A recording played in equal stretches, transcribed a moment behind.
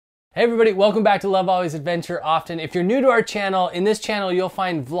Hey everybody, welcome back to Love Always Adventure Often. If you're new to our channel, in this channel you'll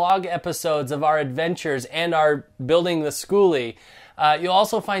find vlog episodes of our adventures and our building the Skoolie. You'll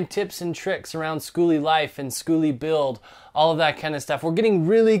also find tips and tricks around Skoolie life and Skoolie build, all of that kind of stuff. We're getting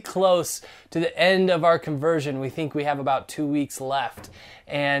really close to the end of our conversion. We think we have about 2 weeks left.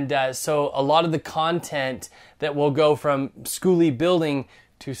 And so a lot of the content that will go from Skoolie building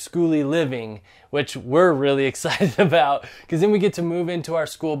to Skoolie living, which we're really excited about, because then we get to move into our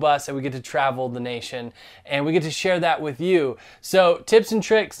school bus and we get to travel the nation and we get to share that with you. So tips and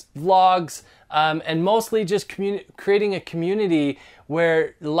tricks, vlogs, and mostly just creating a community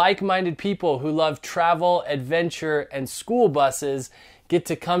where like-minded people who love travel, adventure, and school buses get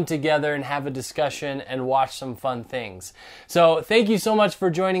to come together and have a discussion and watch some fun things. So thank you so much for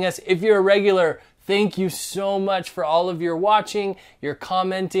joining us. If you're a regular, thank you so much for all of your watching, your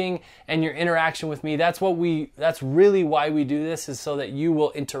commenting, and your interaction with me. That's really why we do this, is so that you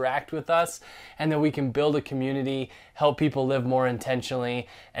will interact with us and that we can build a community, help people live more intentionally,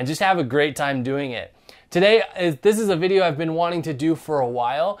 and just have a great time doing it. Today, this is a video I've been wanting to do for a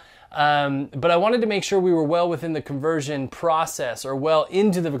while, but I wanted to make sure we were well within the conversion process, or well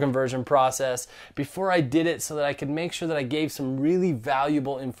into the conversion process, before I did it, so that I could make sure that I gave some really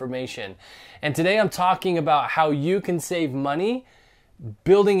valuable information. And today I'm talking about how you can save money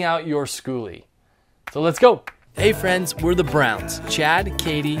building out your Skoolie. So let's go. Hey friends, we're the Browns. Chad,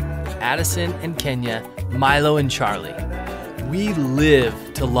 Katie, Addison, and Kenya, Milo, and Charlie. We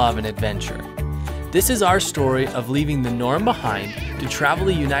live to love and adventure. This is our story of leaving the norm behind to travel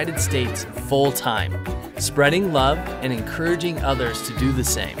the United States full time, spreading love and encouraging others to do the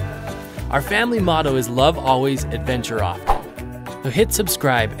same. Our family motto is love always, adventure often. So hit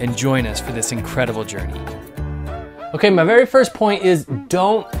subscribe and join us for this incredible journey. Okay, my very first point is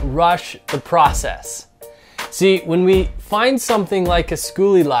don't rush the process. See, when we find something like a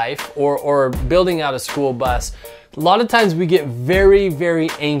Skoolie life or building out a school bus, a lot of times we get very, very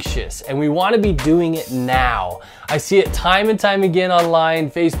anxious and we want to be doing it now. I see it time and time again online,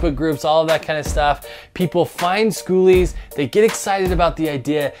 Facebook groups, all of that kind of stuff. People find Skoolies, they get excited about the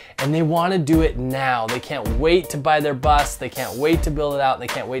idea, and they want to do it now. They can't wait to buy their bus, they can't wait to build it out, they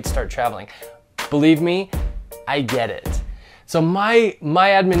can't wait to start traveling. Believe me, I get it. So my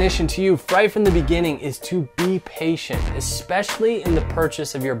admonition to you right from the beginning is to be patient, especially in the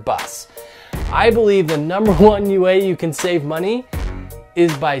purchase of your bus. I believe the number one way you can save money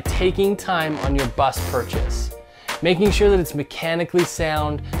is by taking time on your bus purchase. Making sure that it's mechanically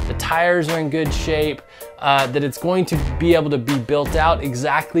sound, the tires are in good shape, that it's going to be able to be built out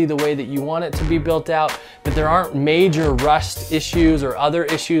exactly the way that you want it to be built out, that there aren't major rust issues or other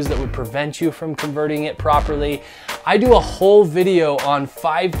issues that would prevent you from converting it properly. I do a whole video on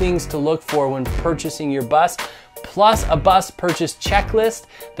 5 things to look for when purchasing your bus, plus a bus purchase checklist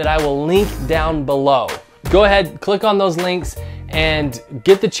that I will link down below. Go ahead, click on those links and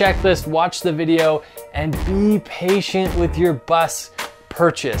get the checklist, watch the video, and be patient with your bus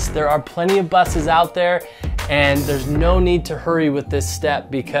purchase. There are plenty of buses out there, and there's no need to hurry with this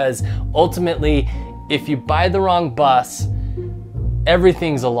step, because ultimately, if you buy the wrong bus,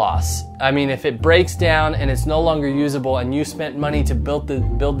 everything's a loss. I mean, if it breaks down and it's no longer usable and you spent money to build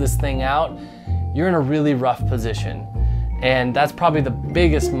this thing out, you're in a really rough position. And that's probably the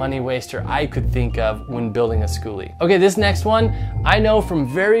biggest money waster I could think of when building a Skoolie. Okay, this next one, I know from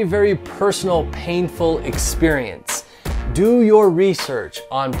very, very personal, painful experience. Do your research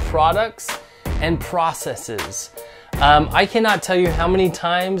on products and processes. I cannot tell you how many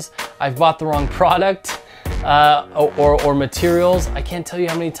times I've bought the wrong product or materials. I can't tell you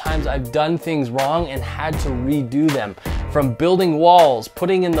how many times I've done things wrong and had to redo them. From building walls,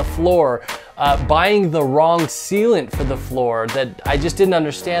 putting in the floor, buying the wrong sealant for the floor that I just didn't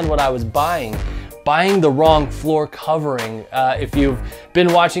understand what I was buying the wrong floor covering. If you've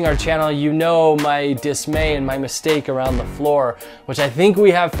been watching our channel, you know my dismay and my mistake around the floor, which I think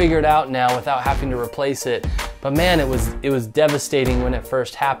we have figured out now without having to replace it. But man, it was devastating when it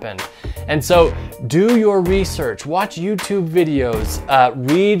first happened. And so do your research, watch YouTube videos,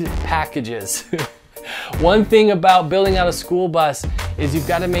 read packages. One thing about building out a school bus is you've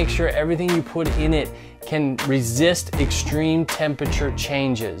got to make sure everything you put in it can resist extreme temperature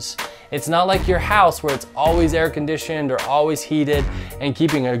changes. It's not like your house where it's always air conditioned or always heated and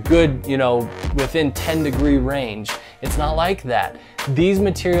keeping a good, within 10-degree range. It's not like that. These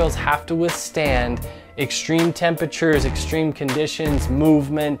materials have to withstand extreme temperatures, extreme conditions,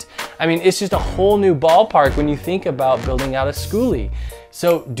 movement. I mean, it's just a whole new ballpark when you think about building out a Skoolie.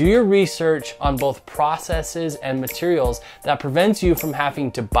 So do your research on both processes and materials. That prevents you from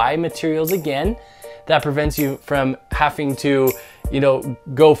having to buy materials again. That prevents you from having to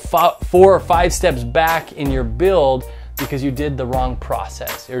go 4 or 5 steps back in your build because you did the wrong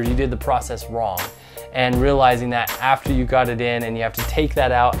process, or you did the process wrong. And realizing that after you got it in, and you have to take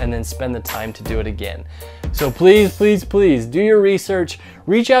that out and then spend the time to do it again. So please, please, please do your research.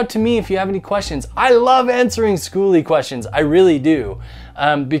 Reach out to me if you have any questions. I love answering Skoolie questions. I really do.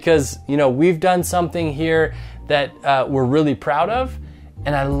 Because, we've done something here that we're really proud of.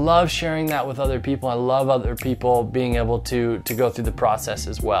 And I love sharing that with other people. I love other people being able to go through the process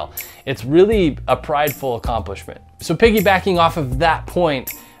as well. It's really a prideful accomplishment. So piggybacking off of that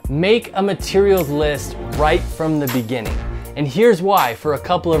point, make a materials list right from the beginning. And here's why, for a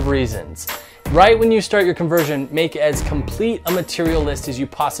couple of reasons. Right when you start your conversion, make as complete a material list as you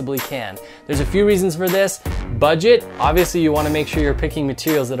possibly can. There's a few reasons for this. Budget, obviously you want to make sure you're picking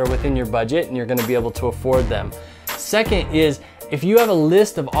materials that are within your budget and you're going to be able to afford them. Second is, if you have a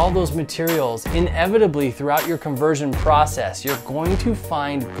list of all those materials, inevitably throughout your conversion process, you're going to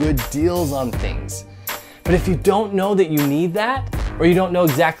find good deals on things. But if you don't know that you need that, or you don't know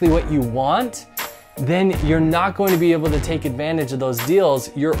exactly what you want, then you're not going to be able to take advantage of those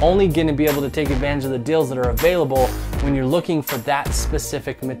deals. You're only going to be able to take advantage of the deals that are available when you're looking for that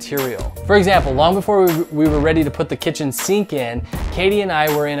specific material. For example, long before we were ready to put the kitchen sink in, Katie and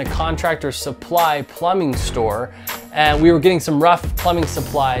I were in a contractor supply plumbing store, and we were getting some rough plumbing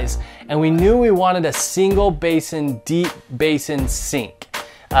supplies, and we knew we wanted a single basin, deep basin sink,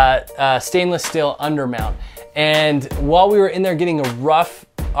 stainless steel undermount. And while we were in there getting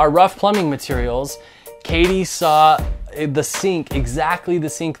our rough plumbing materials, Katie saw the sink, exactly the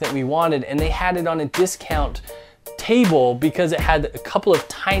sink that we wanted, and they had it on a discount table because it had a couple of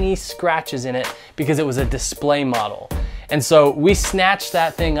tiny scratches in it because it was a display model. And so we snatched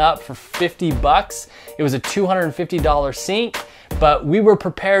that thing up for 50 bucks. It was a $250 sink, but we were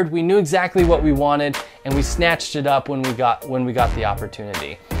prepared. We knew exactly what we wanted, and we snatched it up when we got the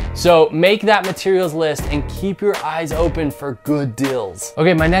opportunity. So make that materials list and keep your eyes open for good deals.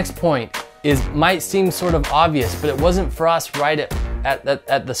 Okay, my next point might seem sort of obvious, but it wasn't for us right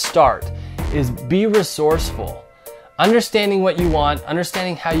at the start, is be resourceful. Understanding what you want,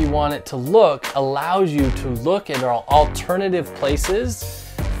 understanding how you want it to look, allows you to look at alternative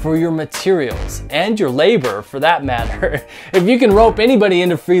places for your materials and your labor, for that matter. If you can rope anybody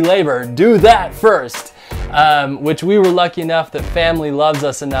into free labor, do that first. Which we were lucky enough that family loves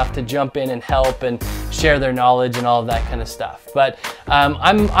us enough to jump in and help and share their knowledge and all of that kind of stuff. But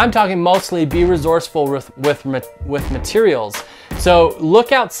I'm talking mostly be resourceful with materials. So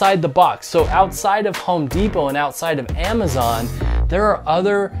look outside the box. So outside of Home Depot and outside of Amazon, there are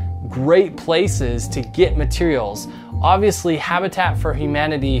other great places to get materials. Obviously, Habitat for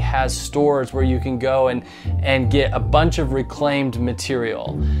Humanity has stores where you can go and get a bunch of reclaimed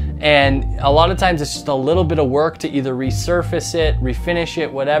material. And a lot of times it's just a little bit of work to either resurface it, refinish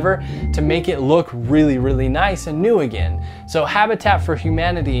it, whatever, to make it look really, really nice and new again. So Habitat for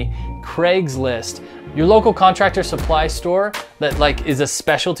Humanity, Craigslist, your local contractor supply store that is a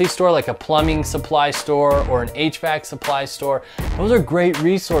specialty store, like a plumbing supply store or an HVAC supply store. Those are great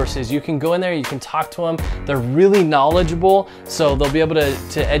resources. You can go in there, you can talk to them. They're really knowledgeable, so they'll be able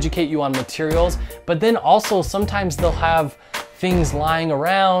to educate you on materials. But then also sometimes they'll have things lying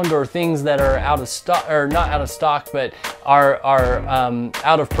around, or things that are out of stock, or not out of stock, but are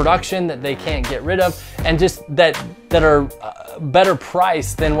out of production that they can't get rid of, and just that are better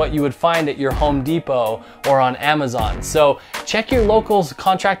priced than what you would find at your Home Depot or on Amazon. So check your local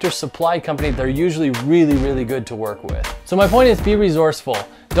contractor supply company. They're usually really, really good to work with. So my point is, be resourceful.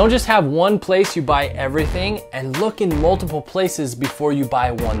 Don't just have one place you buy everything, and look in multiple places before you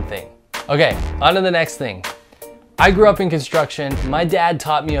buy one thing. Okay, on to the next thing. I grew up in construction. My dad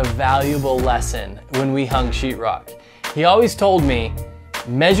taught me a valuable lesson when we hung sheetrock. He always told me,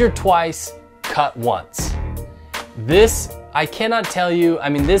 measure twice, cut once. This, I cannot tell you,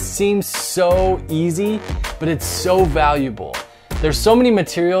 this seems so easy, but it's so valuable. There's so many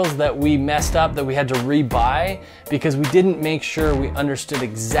materials that we messed up that we had to rebuy because we didn't make sure we understood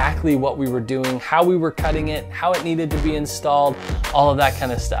exactly what we were doing, how we were cutting it, how it needed to be installed, all of that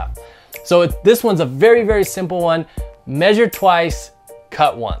kind of stuff. So this one's a very, very simple one. Measure twice,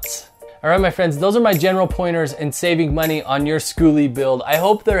 cut once. All right, my friends, those are my general pointers in saving money on your Skoolie build. I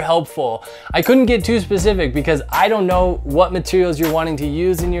hope they're helpful. I couldn't get too specific because I don't know what materials you're wanting to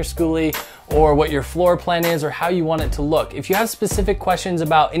use in your Skoolie, or what your floor plan is, or how you want it to look. If you have specific questions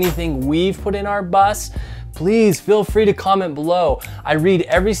about anything we've put in our bus, please feel free to comment below. I read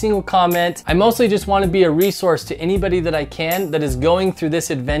every single comment. I mostly just want to be a resource to anybody that I can that is going through this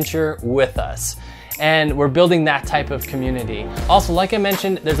adventure with us. And we're building that type of community. Also, like I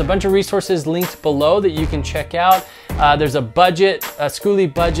mentioned, there's a bunch of resources linked below that you can check out. There's a budget, a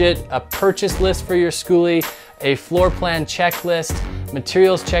Skoolie budget, a purchase list for your Skoolie, a floor plan checklist,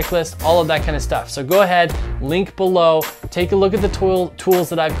 materials checklist, all of that kind of stuff. So go ahead, link below, take a look at the tools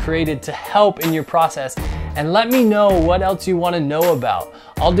that I've created to help in your process, and let me know what else you want to know about.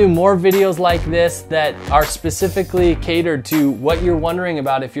 I'll do more videos like this that are specifically catered to what you're wondering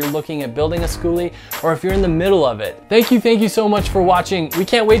about if you're looking at building a Skoolie or if you're in the middle of it. Thank you so much for watching. We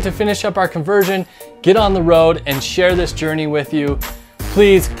can't wait to finish up our conversion, get on the road, and share this journey with you.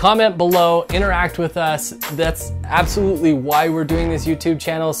 Please comment below, interact with us. That's absolutely why we're doing this YouTube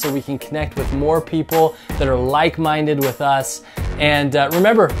channel, so we can connect with more people that are like-minded with us. And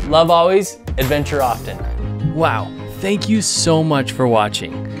remember, love always, adventure often. Wow, thank you so much for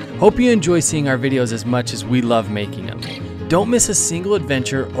watching. Hope you enjoy seeing our videos as much as we love making them. Don't miss a single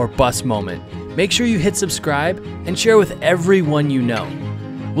adventure or bust moment. Make sure you hit subscribe and share with everyone you know.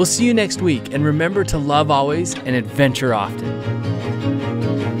 We'll see you next week, and remember to love always and adventure often.